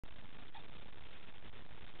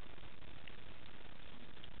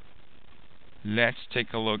let's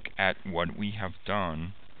take a look at what we have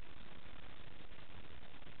done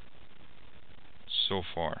so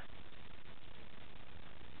far.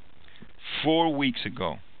 4 weeks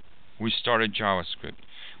ago, we started JavaScript.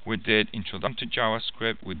 We did introduction to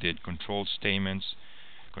JavaScript, we did control statements,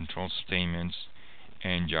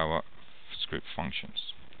 and JavaScript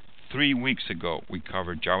functions. 3 weeks ago, we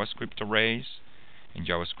covered JavaScript arrays and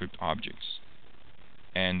JavaScript objects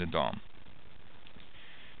and the DOM.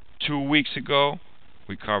 2 weeks ago,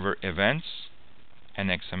 we covered events and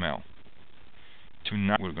XML.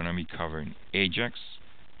 Tonight, we're going to be covering AJAX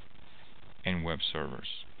and web servers.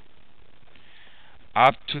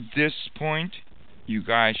 Up to this point, you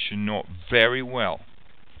guys should know very well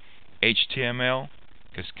HTML,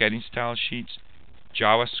 cascading style sheets,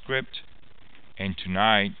 JavaScript, and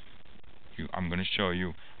tonight I'm going to show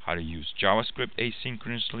you how to use JavaScript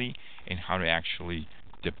asynchronously and how to actually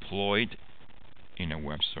deploy it in a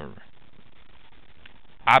web server.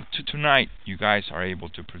 Up to tonight, you guys are able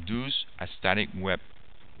to produce a static web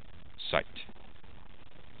site.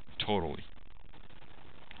 Totally.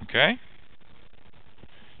 Okay?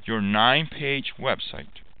 Your 9-page website.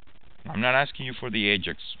 I'm not asking you for the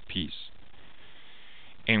AJAX piece.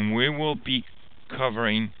 And we will be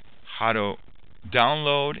covering how to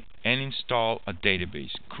download and install a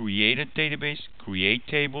database, create a database, create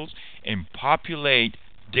tables, and populate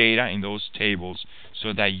data in those tables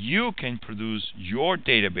so that you can produce your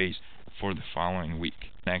database for the following week,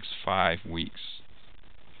 next 5 weeks.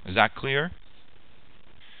 Is that clear?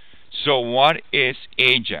 So what is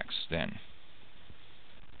AJAX then?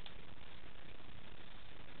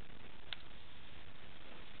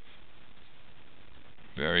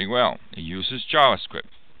 Very well. It uses JavaScript.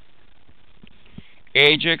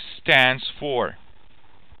 AJAX stands for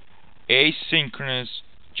Asynchronous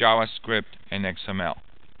JavaScript and XML.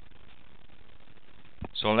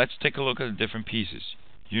 So let's take a look at the different pieces.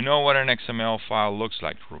 You know what an XML file looks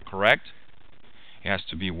like, correct? It has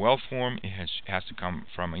to be well-formed. It has to come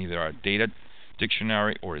from either a data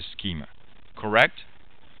dictionary or a schema, correct?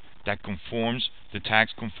 That conforms, the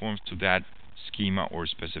tags conforms to that schema or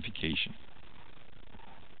specification.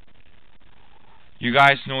 You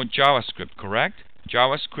guys know JavaScript, correct?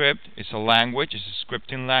 JavaScript is a language, it's a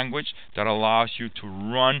scripting language that allows you to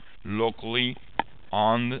run locally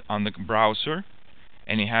on the browser,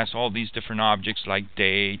 and it has all these different objects like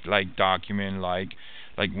date, like document, like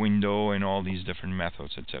window, and all these different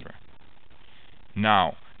methods, etc.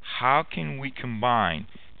 Now, how can we combine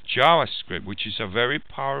JavaScript, which is a very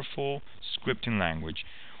powerful scripting language,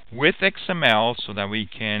 with XML so that we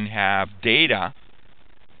can have data?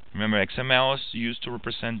 Remember, XML is used to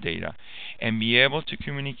represent data, and be able to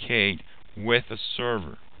communicate with a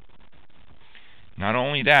server. Not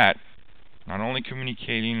only that, not only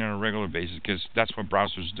communicating on a regular basis, because that's what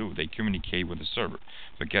browsers do, they communicate with the server.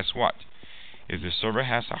 But guess what? If the server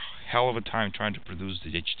has a hell of a time trying to produce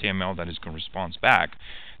the HTML that is going to respond back,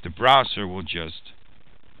 the browser will just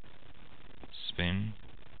spin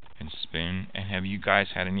and spin. And have you guys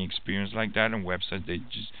had any experience like that on websites? The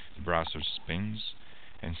browser spins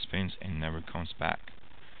and spins and never comes back.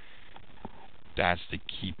 That's the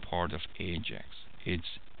key part of AJAX.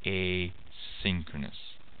 It's asynchronous.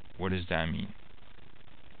 What does that mean?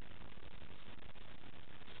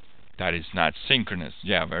 That is not synchronous.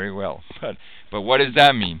 Yeah, very well. But what does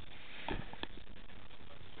that mean?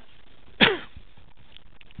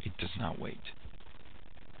 It does not wait.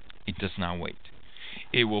 It does not wait.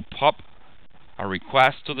 It will pop a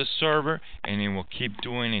request to the server, and it will keep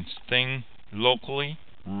doing its thing locally,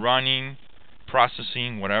 running,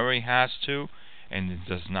 processing whatever it has to, and it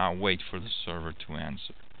does not wait for the server to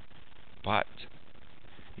answer. But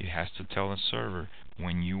it has to tell the server,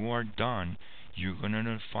 when you are done, you're going to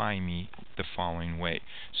notify me the following way.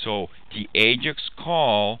 So the AJAX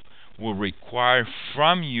call will require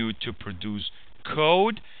from you to produce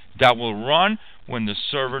code that will run when the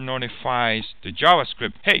server notifies the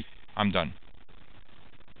JavaScript, hey, I'm done.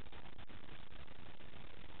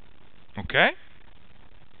 Okay?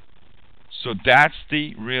 So that's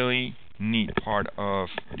the really neat part of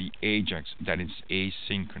the AJAX, that it's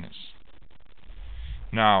asynchronous.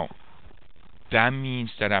 Now, that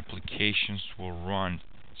means that applications will run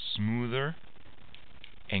smoother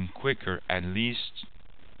and quicker, at least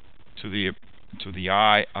to the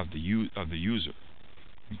eye of the user.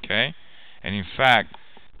 Okay? And in fact,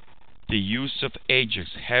 the use of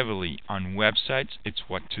AJAX heavily on websites, it's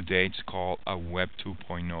what today it's called a Web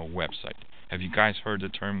 2.0 website. Have you guys heard the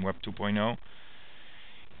term Web 2.0?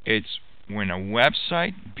 It's when a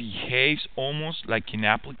website behaves almost like an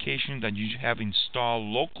application that you have installed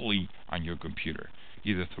locally on your computer,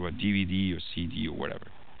 either through a DVD or CD or whatever.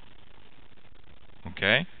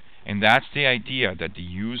 Okay? And that's the idea, that the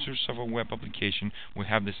users of a web application will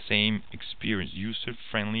have the same experience,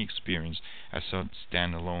 user-friendly experience, as a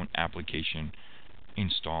standalone application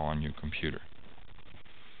installed on your computer.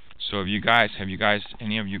 So have you guys,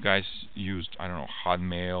 any of you guys used, I don't know,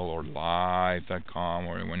 Hotmail or Live.com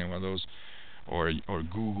or any one of those, or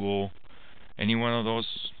Google, any one of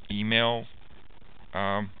those email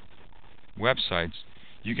websites?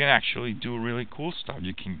 You can actually do really cool stuff.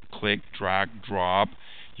 You can click, drag, drop.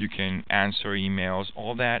 You can answer emails,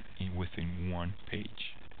 all that within one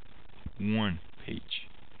page. One page.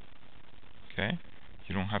 Okay?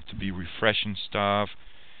 You don't have to be refreshing stuff.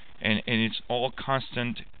 And it's all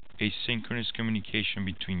constant asynchronous communication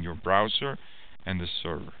between your browser and the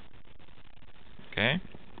server. Okay?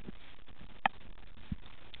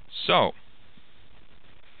 So,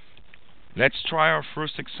 let's try our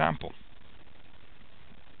first example.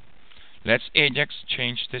 Let's AJAX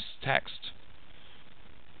change this text.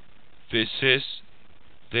 This is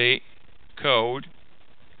the code,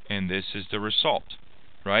 and this is the result,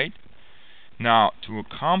 right? Now, to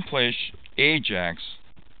accomplish AJAX,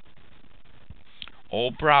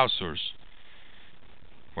 all browsers,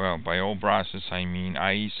 well, by all browsers I mean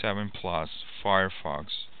IE7+, Firefox,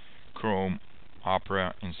 Chrome,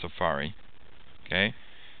 Opera, and Safari, okay?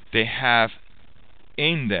 They have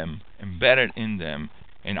in them, embedded in them,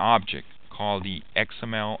 an object called the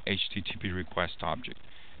XML HTTP request object.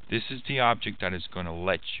 This is the object that is going to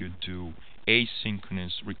let you do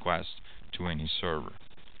asynchronous requests to any server.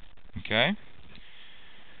 Okay?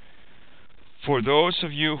 For those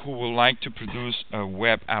of you who would like to produce a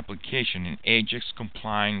web application, an AJAX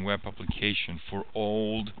compliant web application for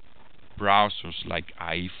old browsers like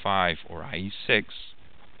IE5 or IE6,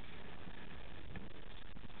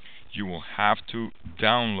 you will have to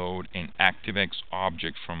download an ActiveX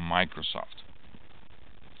object from Microsoft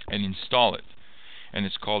and install it. And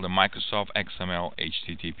it's called the Microsoft XML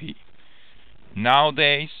HTTP.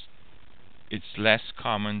 Nowadays, it's less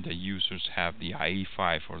common that users have the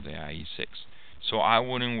IE5 or the IE6. So I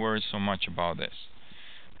wouldn't worry so much about this.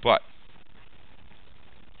 But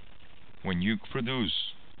when you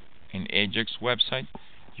produce an AJAX website,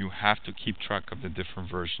 you have to keep track of the different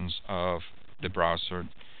versions of the browser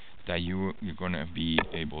that you're going to be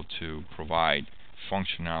able to provide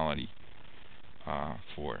functionality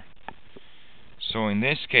for. So in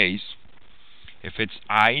this case, if it's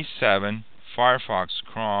IE7, Firefox,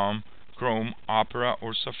 Chrome, Opera,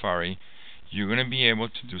 or Safari, you're going to be able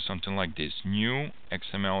to do something like this: new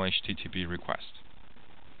XML HTTP request.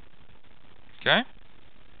 Okay?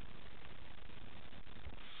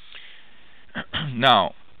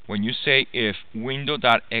 Now, when you say if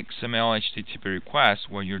window.xml HTTP request,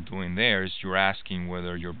 what you're doing there is you're asking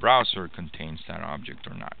whether your browser contains that object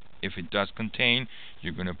or not. If it does contain,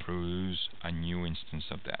 you're going to produce a new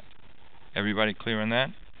instance of that. Everybody clear on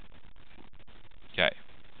that? Okay.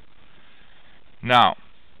 Now,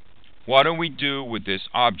 what do we do with this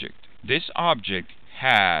object? This object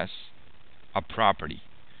has a property,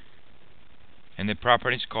 and the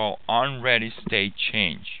property is called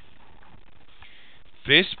onReadyStateChange.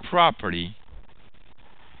 This property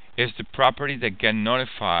is the property that gets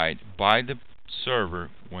notified by the server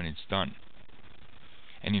when it's done.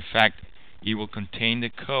 And in fact, it will contain the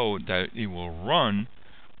code that it will run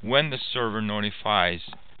when the server notifies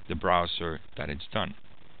the browser that it's done.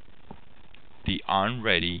 The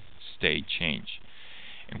onReadyStateChange.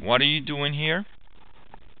 And what are you doing here?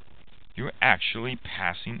 You're actually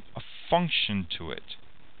passing a function to it.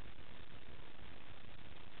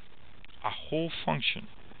 A whole function.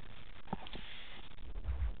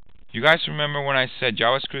 You guys remember when I said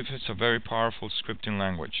JavaScript is a very powerful scripting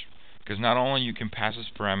language, because not only you can pass as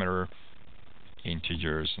parameter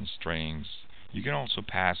integers and strings, you can also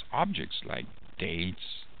pass objects like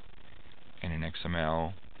dates and an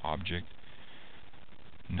XML object.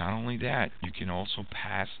 Not only that, you can also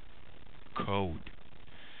pass code.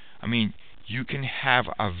 I mean, you can have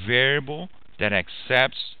a variable that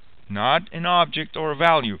accepts not an object or a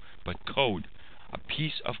value, but code, a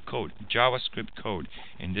piece of code, JavaScript code.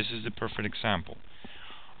 And this is the perfect example.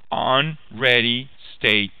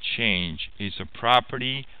 onReadyStateChange is a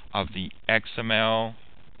property of the XML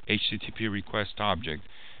HTTP request object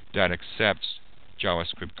that accepts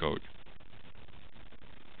JavaScript code.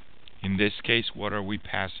 In this case, what are we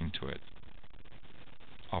passing to it?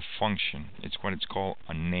 A function. It's what it's called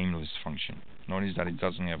a nameless function. Notice that it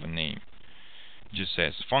doesn't have a name. It just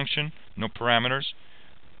says function, no parameters,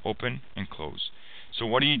 open and close. So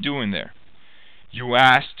what are you doing there? You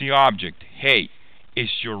ask the object, hey, is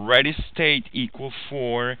your ready state equal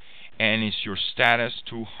 4 and is your status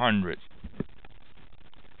 200?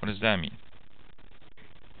 What does that mean?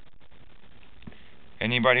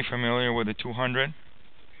 Anybody familiar with the 200?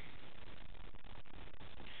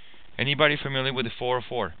 Anybody familiar with the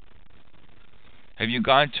 404? Have you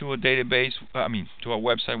gone to a database, to a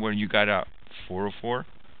website where you got a 404?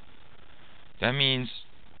 That means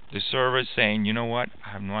the server is saying, you know what, I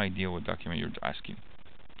have no idea what document you're asking.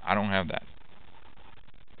 I don't have that.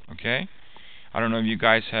 Okay? I don't know if you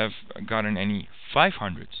guys have gotten any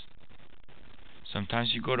 500s.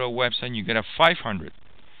 Sometimes you go to a website and you get a 500.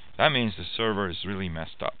 That means the server is really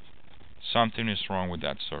messed up. Something is wrong with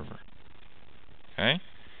that server. Okay?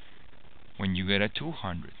 When you get a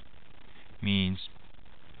 200, means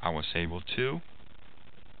I was able to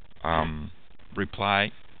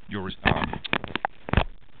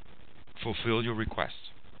fulfill your request.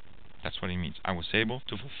 That's what it means. I was able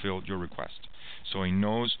to fulfill your request. So it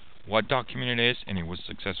knows what document it is, and it was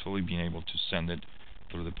successfully being able to send it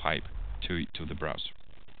through the pipe to the browser.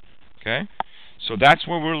 Okay? So that's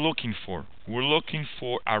what we're looking for. We're looking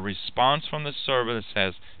for a response from the server that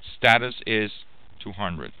says status is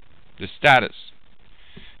 200. The status.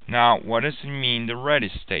 Now, what does it mean, the ready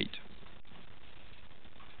state?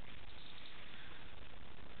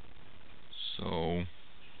 So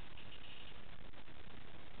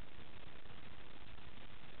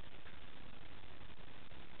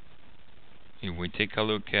if we take a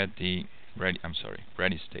look at the ready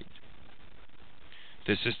state.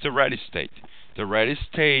 This is the ready state. The ready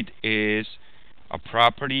state is a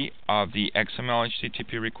property of the XML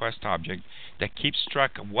HTTP request object that keeps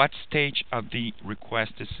track of what stage of the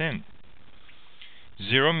request is in.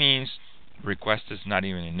 0 means request is not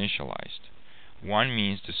even initialized. 1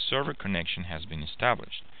 means the server connection has been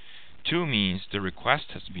established. 2 means the request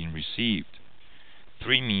has been received.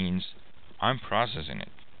 3 means I'm processing it.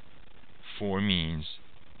 4 means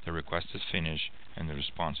the request is finished and the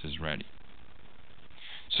response is ready.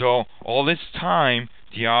 So all this time,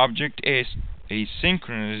 the object is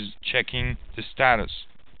asynchronous, checking the status,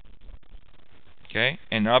 okay,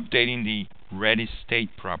 and updating the ready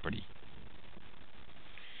state property.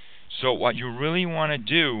 So what you really want to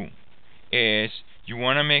do is you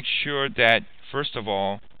want to make sure that, first of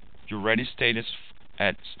all, your ready state is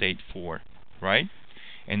at state 4, right?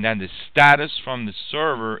 And then the status from the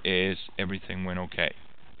server is everything went okay,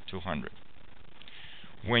 200.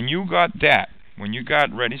 When you got that, when you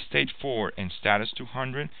got ready state 4 and status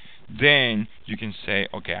 200, then you can say,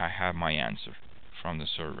 okay, I have my answer from the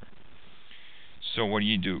server. So what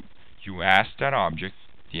do? You ask that object,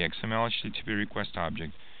 the XML HTTP request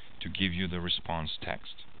object, to give you the response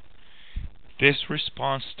text. This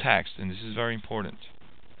response text, and this is very important,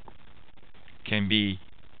 can be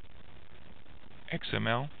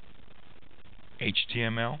XML,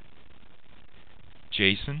 HTML,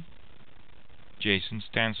 JSON. JSON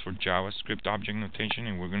stands for JavaScript Object Notation,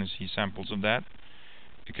 and we're going to see samples of that.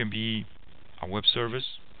 It can be a web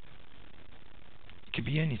service. It can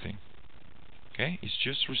be anything. Okay? It's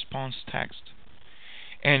just response text.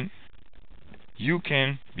 And you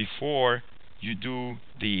can, before you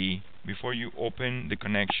open the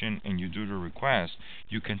connection and you do the request,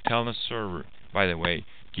 you can tell the server, by the way,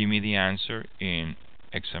 give me the answer in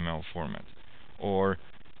XML format, or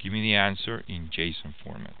give me the answer in JSON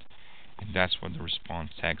format. And that's what the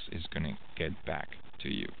response text is going to get back to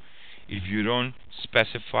you. If you don't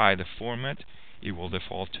specify the format, it will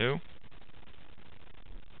default to.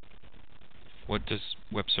 What does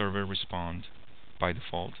web server respond by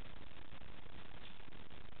default?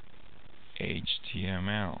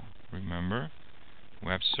 HTML. Remember,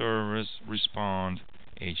 web servers respond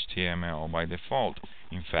HTML by default.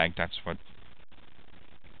 In fact, that's what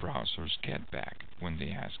browsers get back when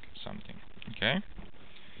they ask something. Okay?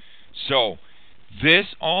 So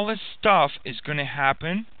all this stuff is going to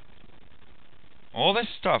happen. All this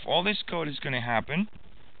code is going to happen.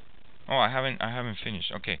 Oh, I haven't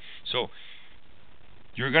finished. Okay, so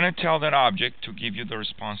you're going to tell that object to give you the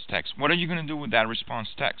response text. What are you going to do with that response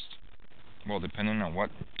text? Well, depending on what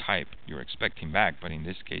type you're expecting back, but in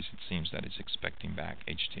this case it seems that it's expecting back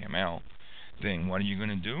HTML. Then what are you going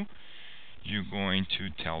to do? You're going to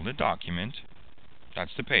tell the document,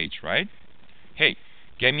 that's the page, right? Hey,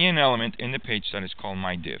 get me an element in the page that is called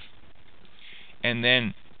my div. And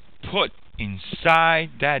then put inside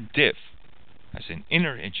that div, as an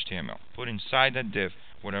inner HTML, put inside that div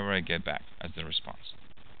whatever I get back as the response.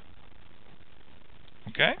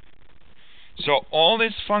 Okay? So all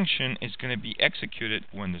this function is going to be executed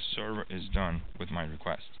when the server is done with my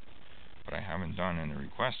request. But I haven't done any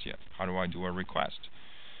request yet. How do I do a request?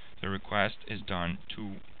 The request is done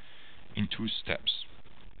in 2 steps.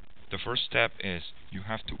 The first step is you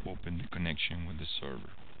have to open the connection with the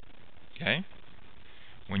server. Okay?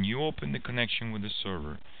 when you open the connection with the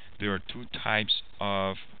server, there are two types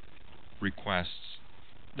of requests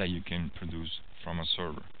that you can produce from a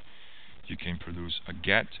server. You can produce a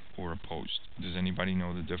GET or a POST. Does anybody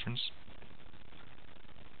know the difference?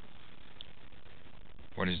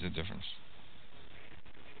 What is the difference?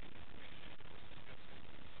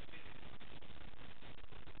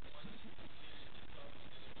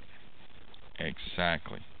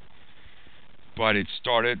 Exactly. But it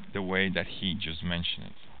started the way that he just mentioned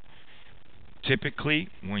it. Typically,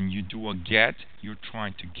 when you do a GET, you're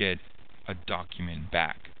trying to get a document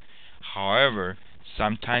back. However,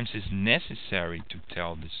 sometimes it's necessary to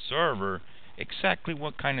tell the server exactly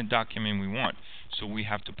what kind of document we want. So we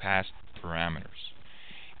have to pass parameters.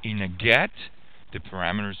 In a GET, the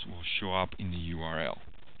parameters will show up in the URL.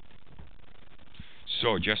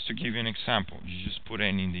 So just to give you an example, you just put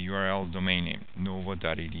in the URL domain name,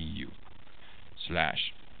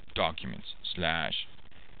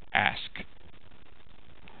 nova.edu/documents/ask.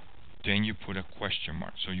 Then you put a question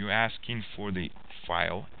mark. So you're asking for the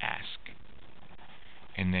file ask.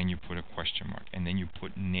 And then you put a question mark. And then you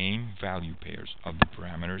put name value pairs of the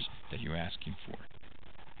parameters that you're asking for.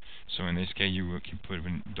 So in this case, you can put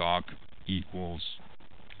in doc equals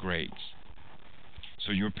grades.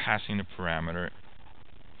 So you're passing a parameter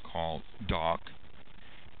called doc,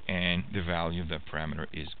 and the value of that parameter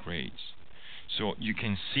is grades. So you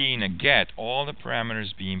can see in a GET all the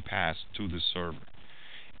parameters being passed to the server.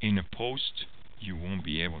 In a POST, you won't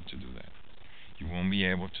be able to do that. You won't be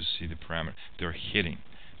able to see the parameter. They're hidden.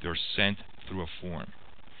 They're sent through a form.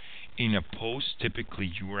 In a POST, typically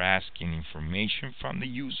you are asking information from the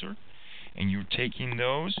user, and you're taking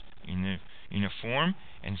those in a form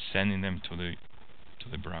and sending them to the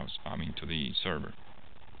browser. To the server.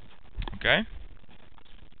 Okay?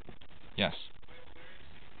 Yes.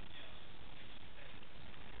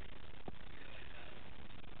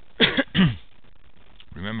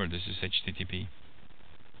 Remember, this is HTTP.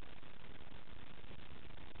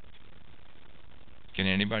 Can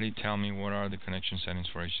anybody tell me what are the connection settings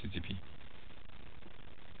for HTTP?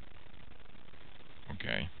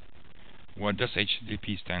 Okay. What does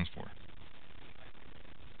HTTP stand for?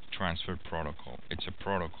 Transfer Protocol. It's a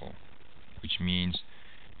protocol, which means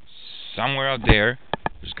somewhere out there's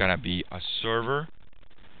got to be a server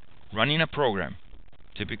running a program.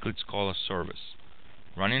 Typically, it's called a service.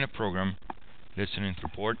 Running a program, listening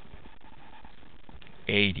through port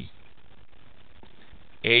 80.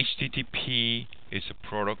 HTTP is a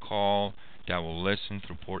protocol that will listen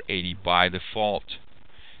through port 80 by default.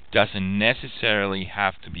 Doesn't necessarily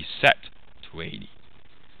have to be set to 80.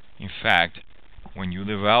 In fact, when you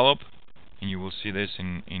develop, and you will see this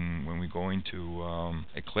in when we go into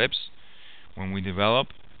Eclipse, when we develop,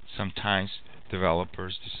 sometimes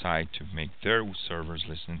developers decide to make their servers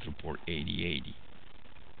listen through port 8080,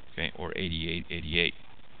 okay, or 8888.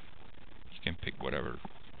 You can pick whatever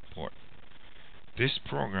port. This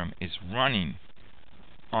program is running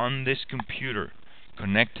on this computer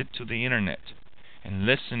connected to the internet and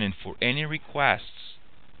listening for any requests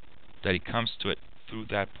that it comes to it through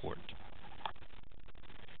that port.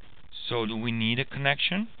 So do we need a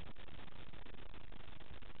connection?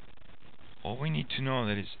 All we need to know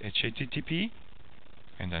that it's HTTP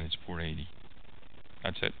and that it's port 80.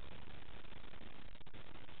 That's it.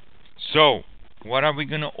 So what are we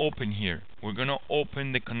going to open here? We're going to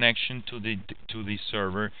open the connection to the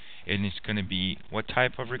server, and it's going to be what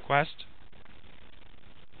type of request?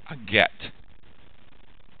 A GET.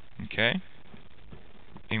 Okay?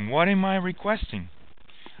 And what am I requesting?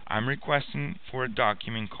 I'm requesting for a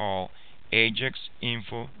document called AJAX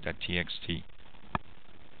info.txt.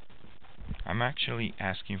 I'm actually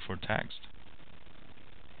asking for text.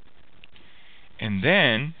 And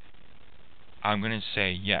then I'm going to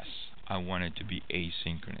say yes, I want it to be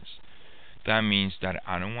asynchronous. That means that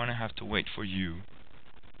I don't want to have to wait for you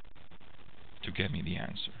to get me the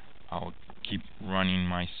answer. I'll keep running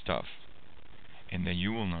my stuff, and then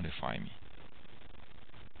you will notify me.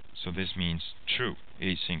 So this means true,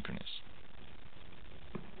 asynchronous.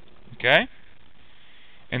 Okay?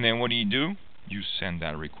 And then what do? You send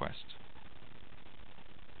that request.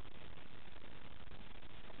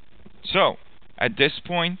 So, at this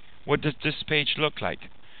point, what does this page look like?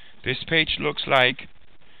 This page looks like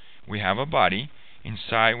we have a body.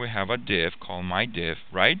 Inside we have a div called myDiv,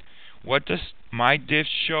 right? What does myDiv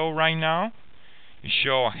show right now? It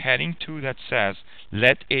shows a heading 2 that says,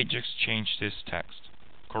 let AJAX change this text.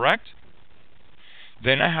 Correct?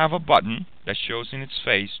 Then I have a button that shows in its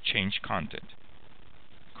face, change content.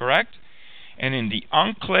 Correct? And in the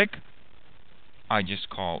onClick, I just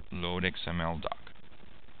call load XML doc,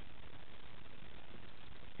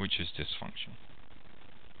 which is this function.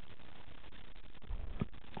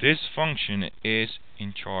 This function is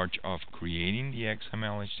in charge of creating the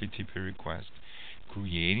XML HTTP request,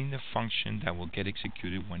 creating the function that will get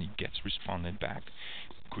executed when it gets responded back,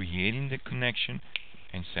 creating the connection,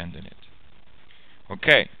 and sending it.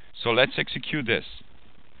 Okay, so let's execute this.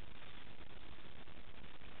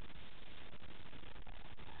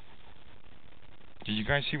 Did you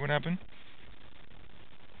guys see what happened?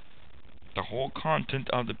 The whole content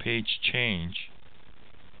of the page changed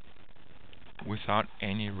without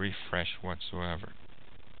any refresh whatsoever.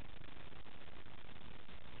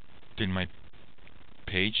 Did my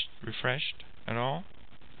page refreshed at all?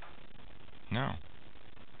 No.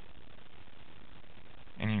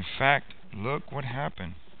 And in fact, look what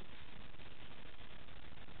happened.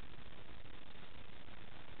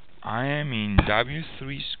 I am in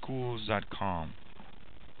w3schools.com.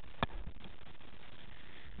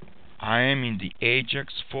 I am in the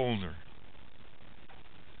AJAX folder.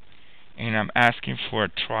 And I'm asking for a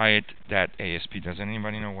try-it.asp. Does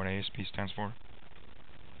anybody know what ASP stands for?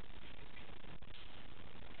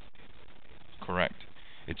 Correct.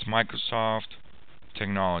 It's Microsoft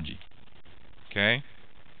Technology. Okay?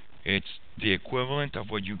 It's the equivalent of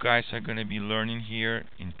what you guys are going to be learning here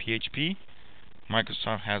in PHP.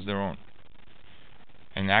 Microsoft has their own.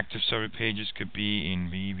 And active server pages could be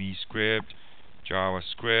in VB script,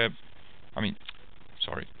 JavaScript,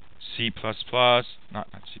 C++, not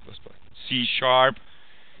C++, C#,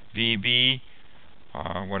 VB,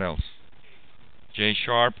 what else? J#.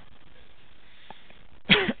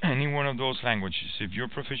 Any one of those languages. If you're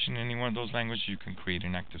proficient in any one of those languages, you can create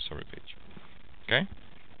an active server page. Okay?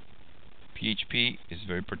 PHP is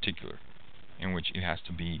very particular, in which it has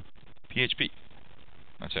to be PHP.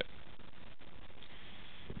 That's it.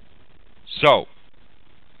 So,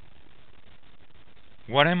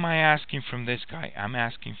 what am I asking from this guy? I'm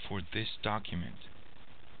asking for this document.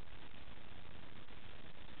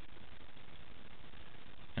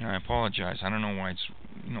 And I apologize. I don't know why it's,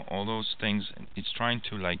 all those things. It's trying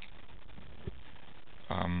to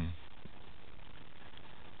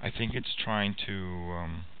I think it's trying to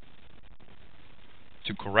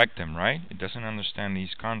correct them, right? It doesn't understand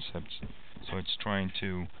these concepts, so it's trying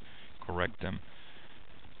to correct them.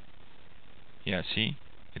 Yeah, see?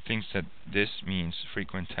 It thinks that this means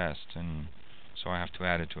frequent test, and so I have to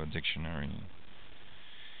add it to a dictionary.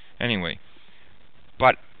 Anyway,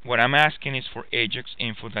 but what I'm asking is for AJAX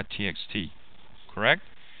info.txt, correct?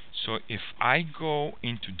 So if I go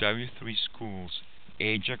into W3 Schools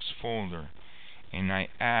AJAX folder and I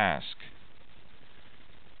ask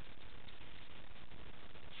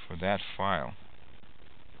for that file,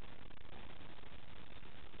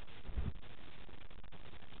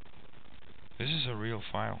 this is a real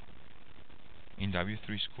file in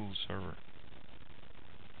W3 Schools server.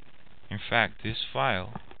 In fact, this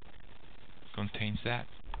file contains that.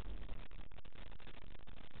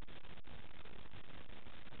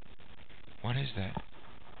 What is that?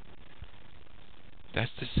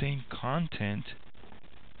 That's the same content.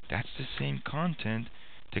 That's the same content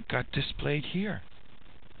that got displayed here.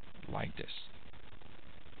 Like this.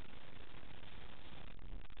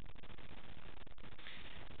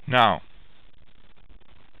 Now,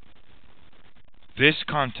 this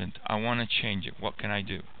content, I want to change it. What can I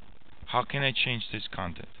do? How can I change this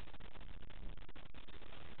content?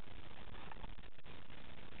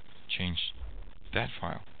 Change that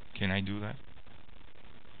file. Can I do that?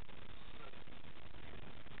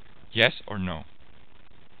 Yes or no?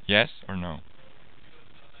 Yes or no?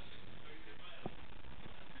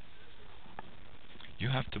 You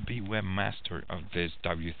have to be webmaster of this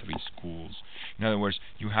W3 Schools. In other words,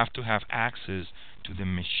 you have to have access to the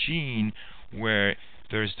machine where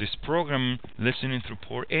there's this program listening through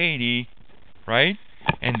port 80, right?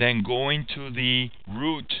 And then going to the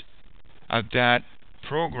root of that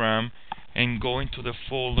program and go into the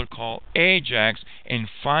folder called AJAX and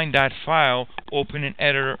find that file, open an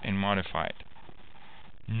editor, and modify it.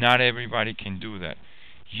 Not everybody can do that.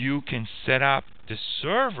 You can set up the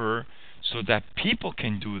server so that people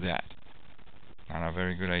can do that. Not a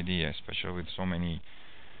very good idea, especially with so many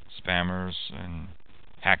spammers and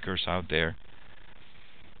hackers out there.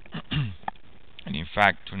 And in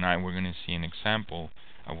fact, tonight we're going to see an example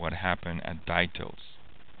of what happened at Dytel's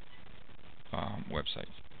website.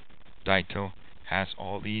 Dytel has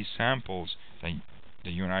all these samples that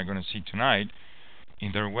you and I are going to see tonight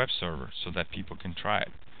in their web server so that people can try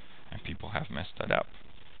it. And people have messed that up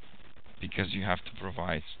because you have to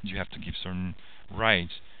give certain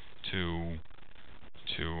rights to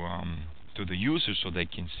the user so they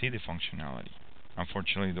can see the functionality.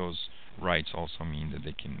 Unfortunately, those rights also mean that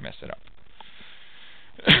they can mess it up.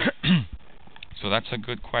 So that's a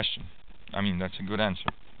good question. That's a good answer.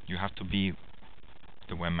 You have to be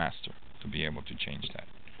the webmaster to be able to change that.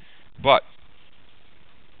 But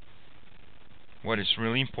what is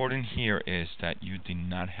really important here is that you did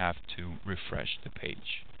not have to refresh the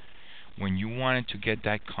page. When you wanted to get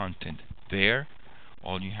that content there,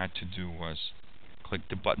 all you had to do was click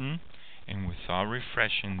the button, and without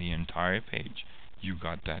refreshing the entire page, you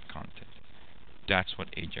got that content. That's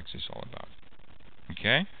what AJAX is all about.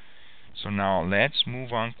 Okay? So now let's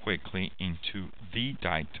move on quickly into the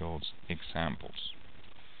titles examples,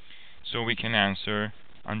 so we can answer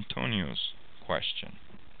Antonio's question.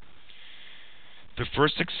 The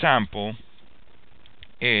first example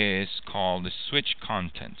is called the switch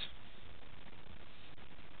content.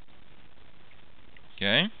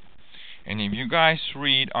 Okay? And if you guys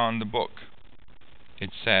read on the book, it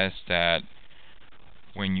says that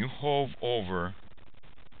when you hover over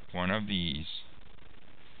one of these,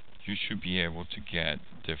 you should be able to get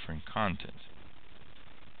different content.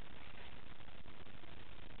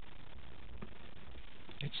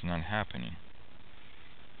 It's not happening.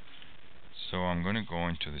 So I'm going to go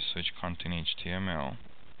into the switch content HTML.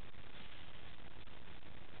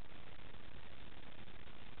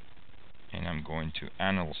 And I'm going to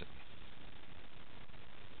analyze it.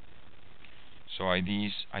 So I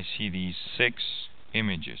see these 6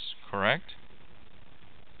 images, correct?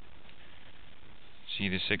 See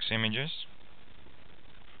the 6 images?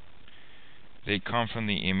 They come from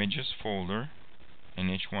the images folder, and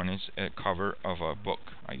each one is a cover of a book,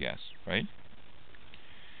 I guess, right?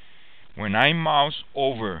 When I mouse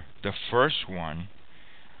over the first one,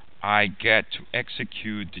 I get to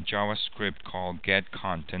execute the JavaScript called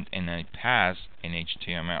getContent, and I pass an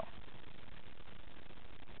HTML.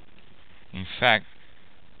 In fact,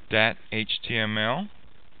 that HTML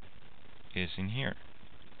is in here.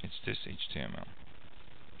 It's this HTML,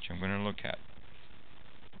 which I'm going to look at.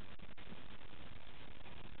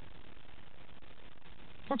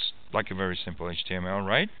 Looks like a very simple HTML,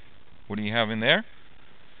 right? What do you have in there?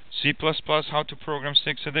 C++ How to Program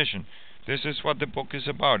 6th edition. This is what the book is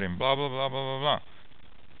about, and blah, blah, blah, blah, blah, blah.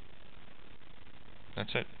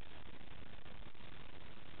 That's it.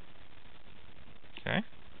 Okay?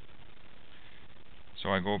 So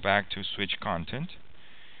I go back to switch content.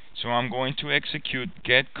 So I'm going to execute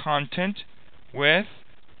get content with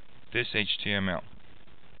this HTML.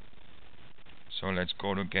 So let's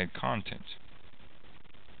go to get content.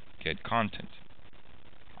 Get content.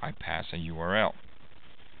 I pass a URL.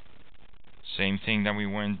 Same thing that we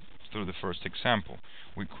went through the first example.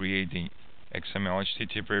 We create the XML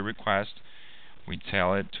HTTP request. We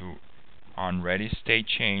tell it to on ready state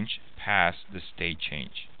change, pass the state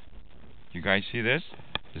change. You guys see this?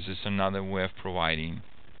 This is another way of providing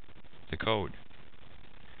the code.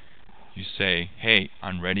 You say, hey,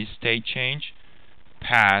 on ready state change,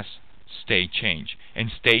 pass state change.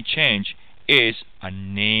 And state change is a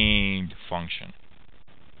named function.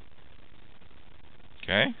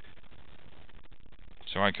 Okay?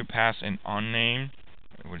 So I could pass an unnamed,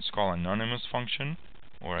 what's called an anonymous function,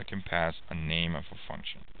 or I can pass a name of a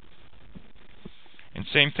function. And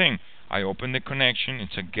same thing, I open the connection,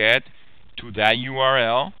 it's a get to that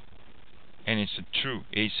URL, and it's a true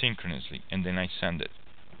asynchronously, and then I send it.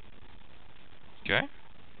 Okay?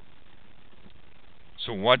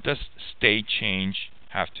 So what does state change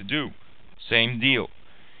have to do? Same deal.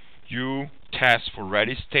 You test for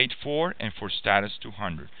ready state 4 and for status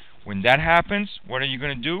 200. When that happens, what are you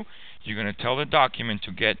going to do? You're going to tell the document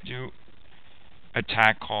to get to a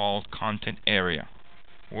tag called content area.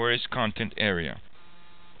 Where is content area?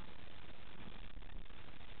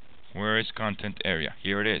 Where is content area?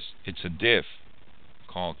 Here it is. It's a div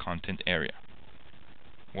called content area.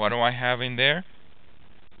 What do I have in there?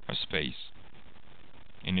 A space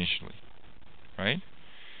initially, right?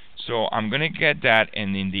 So I'm going to get that,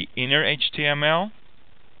 and in the inner HTML,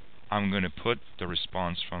 I'm going to put the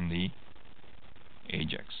response from the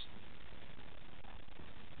AJAX.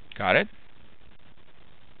 Got it?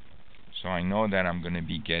 So I know that I'm going to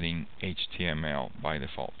be getting HTML by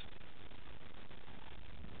default.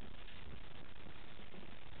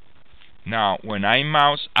 Now, when I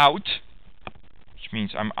mouse out, which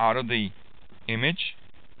means I'm out of the image,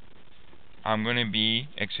 I'm going to be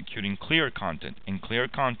executing clear content. And clear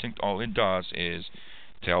content, all it does is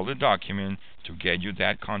tell the document to get you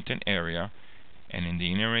that content area, and in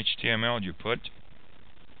the inner HTML you put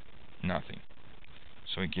nothing.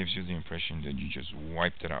 So it gives you the impression that you just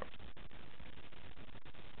wiped it out.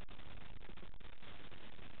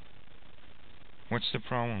 What's the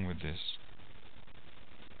problem with this?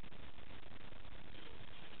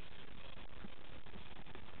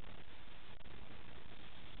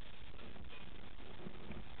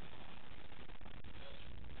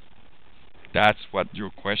 That's what your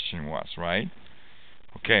question was, right?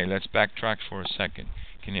 Okay, let's backtrack for a second.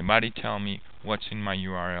 Can anybody tell me what's in my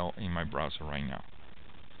URL in my browser right now?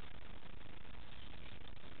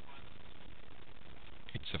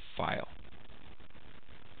 It's a file.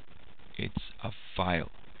 It's a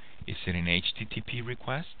file. Is it an HTTP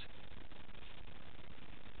request?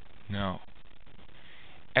 No.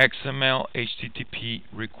 XML HTTP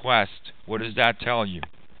request. What does that tell you?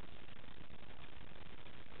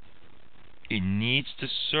 It needs the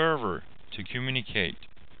server to communicate.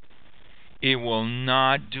 It will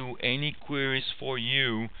not do any queries for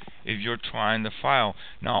you if you're trying the file.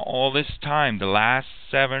 Now, all this time, the last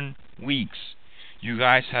 7 weeks, you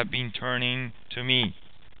guys have been turning to me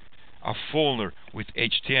a folder with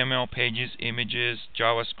HTML pages, images,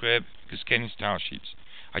 JavaScript, cascading style sheets.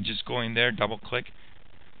 I just go in there, double click.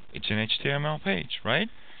 It's an HTML page, right?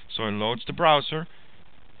 So it loads the browser,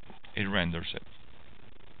 it renders it.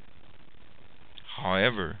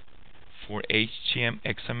 However, for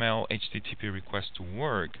XML HTTP request to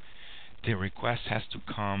work, the request has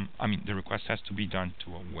to be done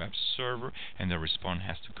to a web server, and the response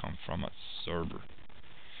has to come from a server.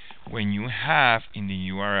 When you have in the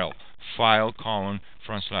URL file : //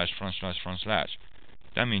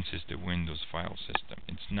 that means it's the Windows file system.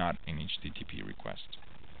 It's not an HTTP request.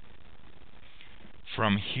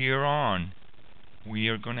 From here on, we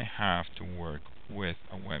are going to have to work with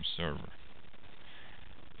a web server.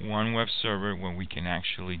 One web server where we can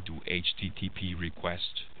actually do HTTP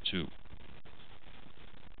requests to.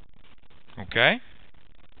 Okay?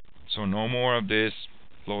 So no more of this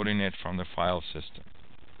loading it from the file system.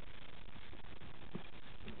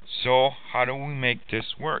 So how do we make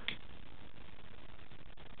this work?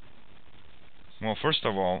 Well, first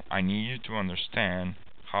of all, I need you to understand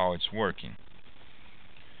how it's working.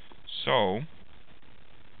 So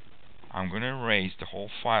I'm going to erase the whole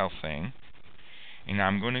file thing, and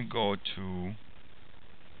I'm going to go to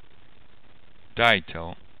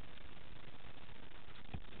title.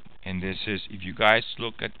 And this is, if you guys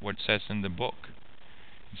look at what it says in the book,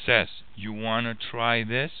 it says you want to try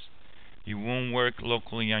this. It won't work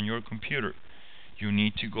locally on your computer. You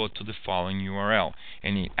need to go to the following URL,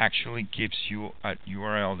 and it actually gives you a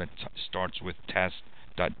URL that starts with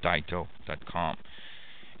test.title.com.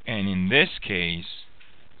 And in this case,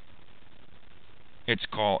 it's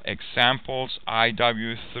called Examples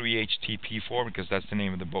IW3HTP4, because that's the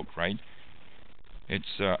name of the book, right?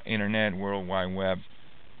 It's Internet World Wide Web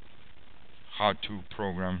How to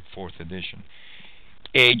Program 4th edition.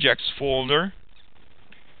 AJAX folder,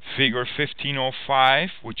 figure 1505,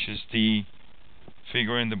 which is the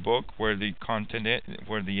figure in the book where the content is,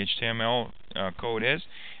 where the HTML code is,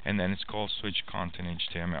 and then it's called switch content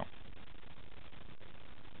HTML.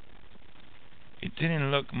 It didn't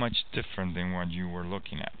look much different than what you were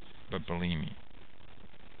looking at, but believe me,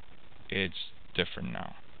 it's different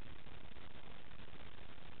now.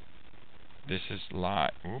 This is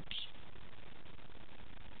live. Oops.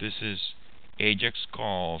 This is AJAX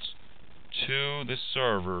calls to the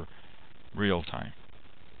server real time.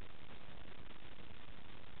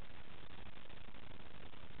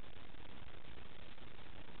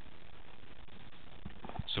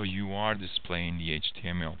 So you are displaying the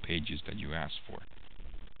HTML pages that you asked for.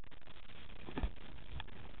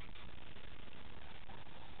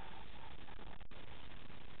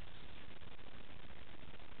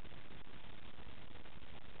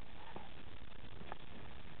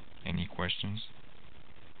 Any questions?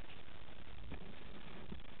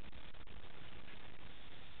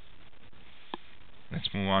 Let's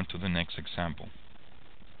move on to the next example.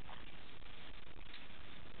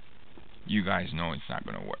 You guys know it's not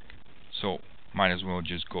going to work, so might as well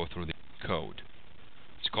just go through the code.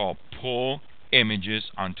 It's called pull images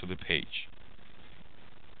onto the page.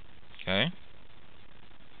 Okay?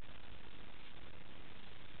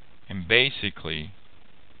 And basically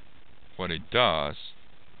what it does,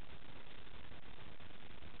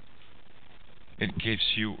 it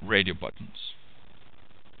gives you radio buttons.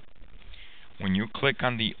 When you click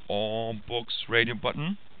on the All Books radio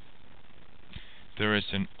button, there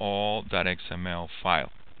is an all.xml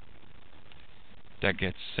file that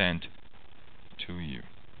gets sent to you.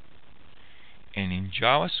 And in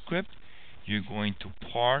JavaScript, you're going to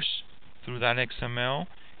parse through that XML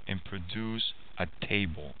and produce a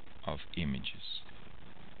table of images.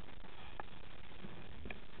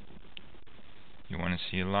 You want to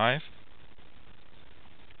see it live?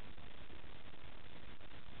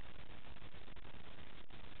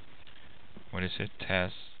 What is it?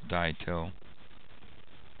 Test, title,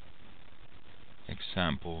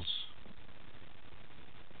 examples.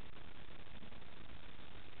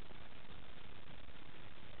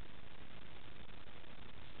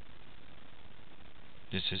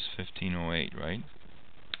 This is 1508, right?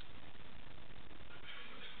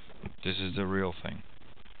 This is the real thing.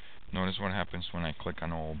 Notice what happens when I click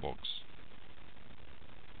on all books.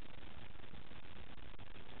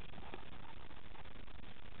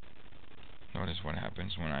 Notice what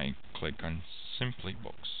happens when I click on simply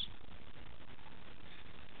books,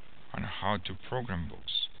 on how to program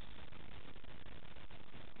books.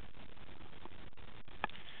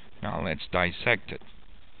 Now let's dissect it.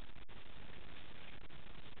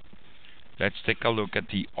 Let's take a look at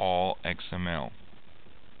the all XML.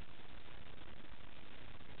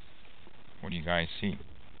 What do you guys see?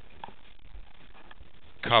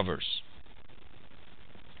 Covers.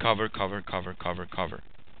 Cover, cover, cover, cover, cover.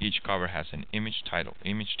 Each cover has an image title,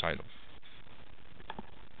 image title.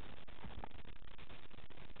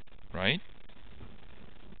 Right?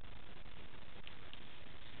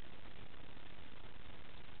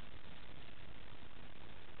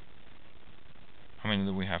 How many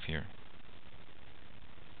do we have here?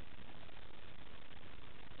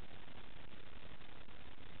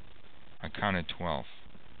 I counted 12.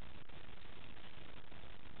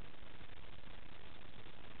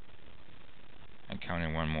 I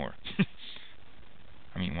counted one more.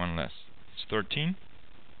 I mean one less. It's 13.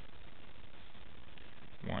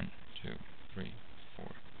 1, 2, 3, 4,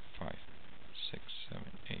 5, 6, 7,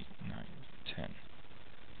 8, 9, 10,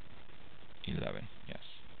 11. Yes.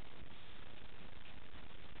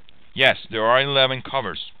 Yes, there are 11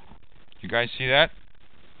 covers. You guys see that?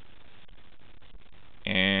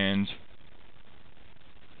 And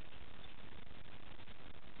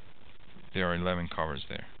there are 11 covers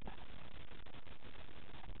there.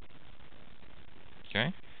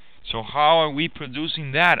 Okay? So how are we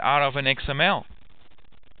producing that out of an XML?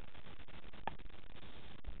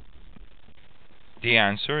 The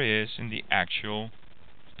answer is in the actual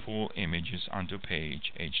pull images onto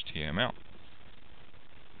page HTML.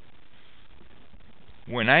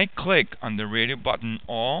 When I click on the radio button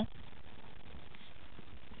all,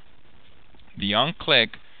 the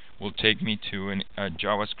on-click will take me to a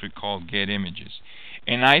JavaScript called getImages.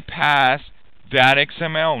 And I pass that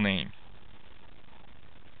XML name.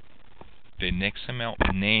 The XML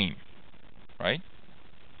name, right?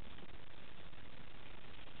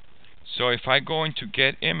 So if I go into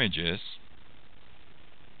getImages,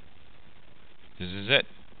 this is it.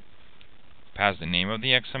 Pass the name of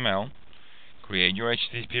the XML, create your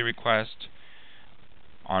HTTP request.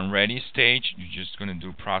 On ready stage, you're just going to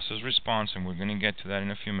do process response, and we're going to get to that in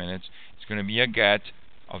a few minutes. It's going to be a get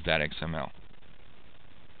of that XML.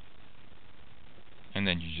 And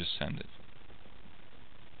then you just send it.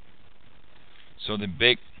 So the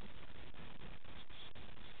big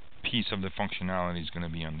piece of the functionality is going to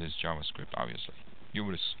be on this JavaScript, obviously. You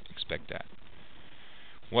would expect that.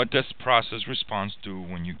 What does process response do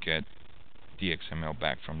when you get the XML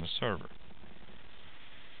back from the server?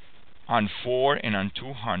 On 4 and on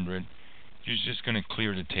 200, you're just going to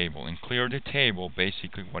clear the table. And clear the table,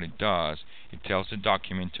 basically what it does, it tells the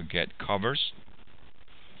document to get covers,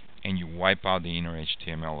 and you wipe out the inner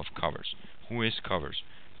HTML of covers. Who is covers?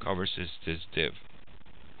 Covers is this div.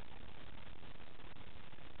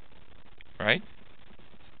 Right?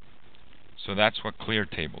 So that's what clear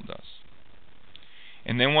table does.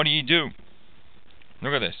 And then what do?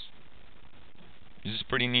 Look at this. This is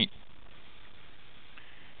pretty neat.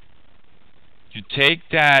 You take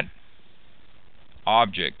that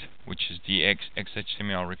object, which is the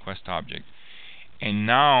XHTML request object, and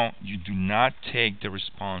now you do not take the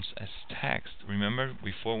response as text. Remember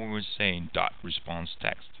before we were saying dot response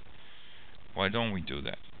text. Why don't we do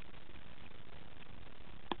that?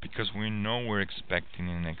 Because we know we're expecting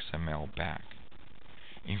an XML back.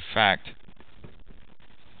 In fact,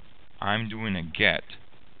 I'm doing a get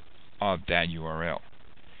of that URL.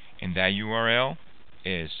 And that URL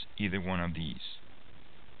is either one of these.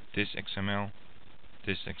 This XML,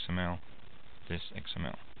 this XML, this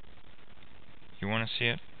XML. You want to see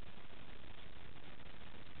it?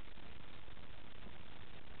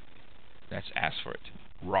 Let's ask for it.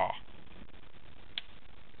 Raw.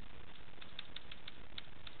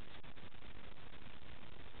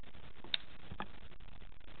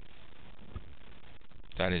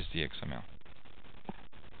 That is the XML,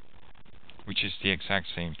 which is the exact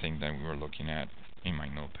same thing that we were looking at in my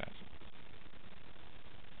notepad.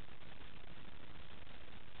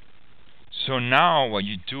 So now what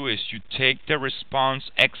you do is you take the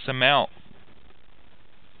response XML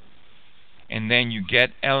and then you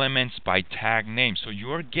get elements by tag name. So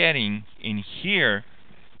you're getting in here,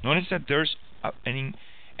 notice that there's an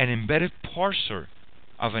embedded parser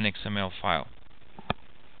of an XML file.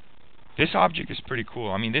 This object is pretty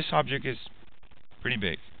cool. I mean, this object is pretty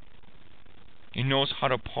big. It knows how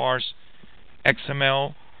to parse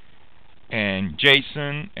XML and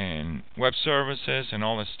JSON and web services and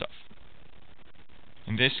all this stuff.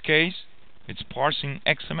 In this case, it's parsing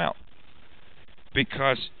XML,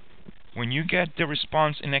 because when you get the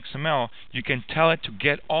response in XML, you can tell it to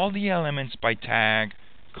get all the elements by tag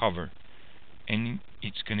cover, and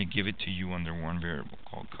it's going to give it to you under one variable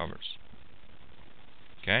called covers.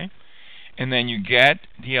 Okay? And then you get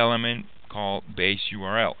the element called base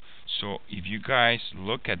URL. So if you guys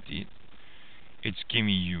look at it, it's giving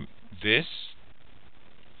you this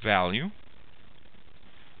value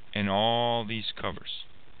and all these covers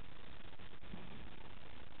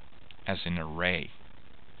as an array.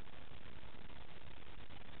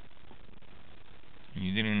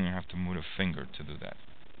 You didn't even have to move a finger to do that.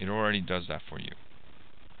 It already does that for you.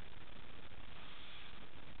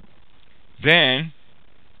 Then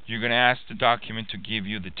you're going to ask the document to give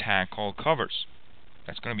you the tag called covers.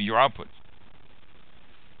 That's going to be your output.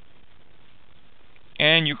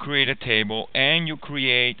 And you create a table, and you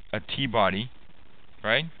create a T-body,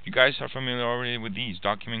 right? You guys are familiar already with these.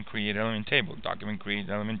 Document create element table, document create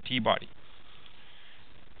element T-body,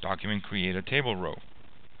 document create a table row.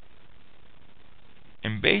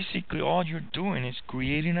 And basically all you're doing is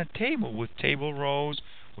creating a table with table rows,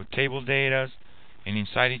 with table data, and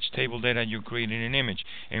inside each table data you're creating an image.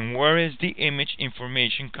 And where is the image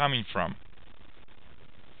information coming from?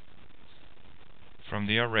 From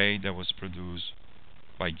the array that was produced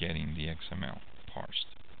by getting the XML parsed.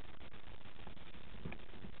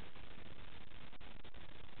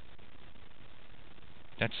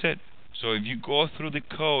 That's it. So if you go through the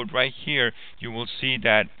code right here, you will see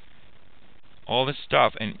that all the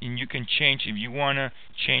stuff, and you can change, if you want to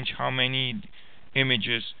change how many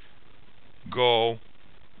images go,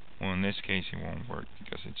 well, in this case it won't work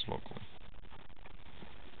because it's local.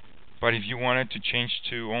 But if you wanted to change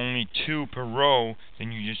to only 2 per row,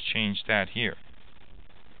 then you just change that here.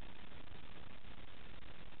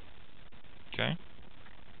 Okay?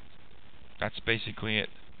 That's basically it.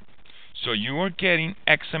 So you are getting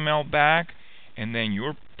XML back, and then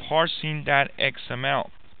you're parsing that XML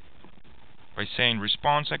by saying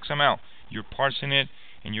response XML. You're parsing it,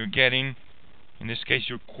 and you're getting, in this case,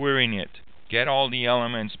 you're querying it. Get all the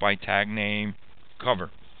elements by tag name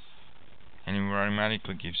cover, and it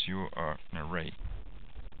automatically gives you an array.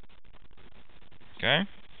 Okay?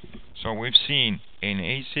 So we've seen an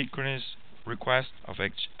asynchronous request of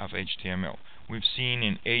HTML. We've seen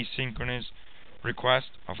an asynchronous request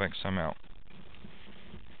of XML.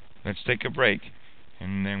 Let's take a break,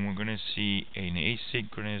 and then we're going to see an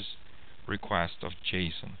asynchronous request of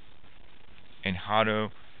JSON and how to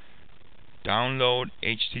download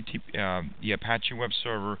the Apache web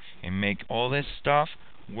server and make all this stuff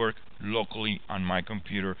work locally on my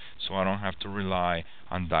computer, so I don't have to rely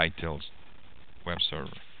on Dytel's web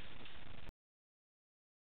server.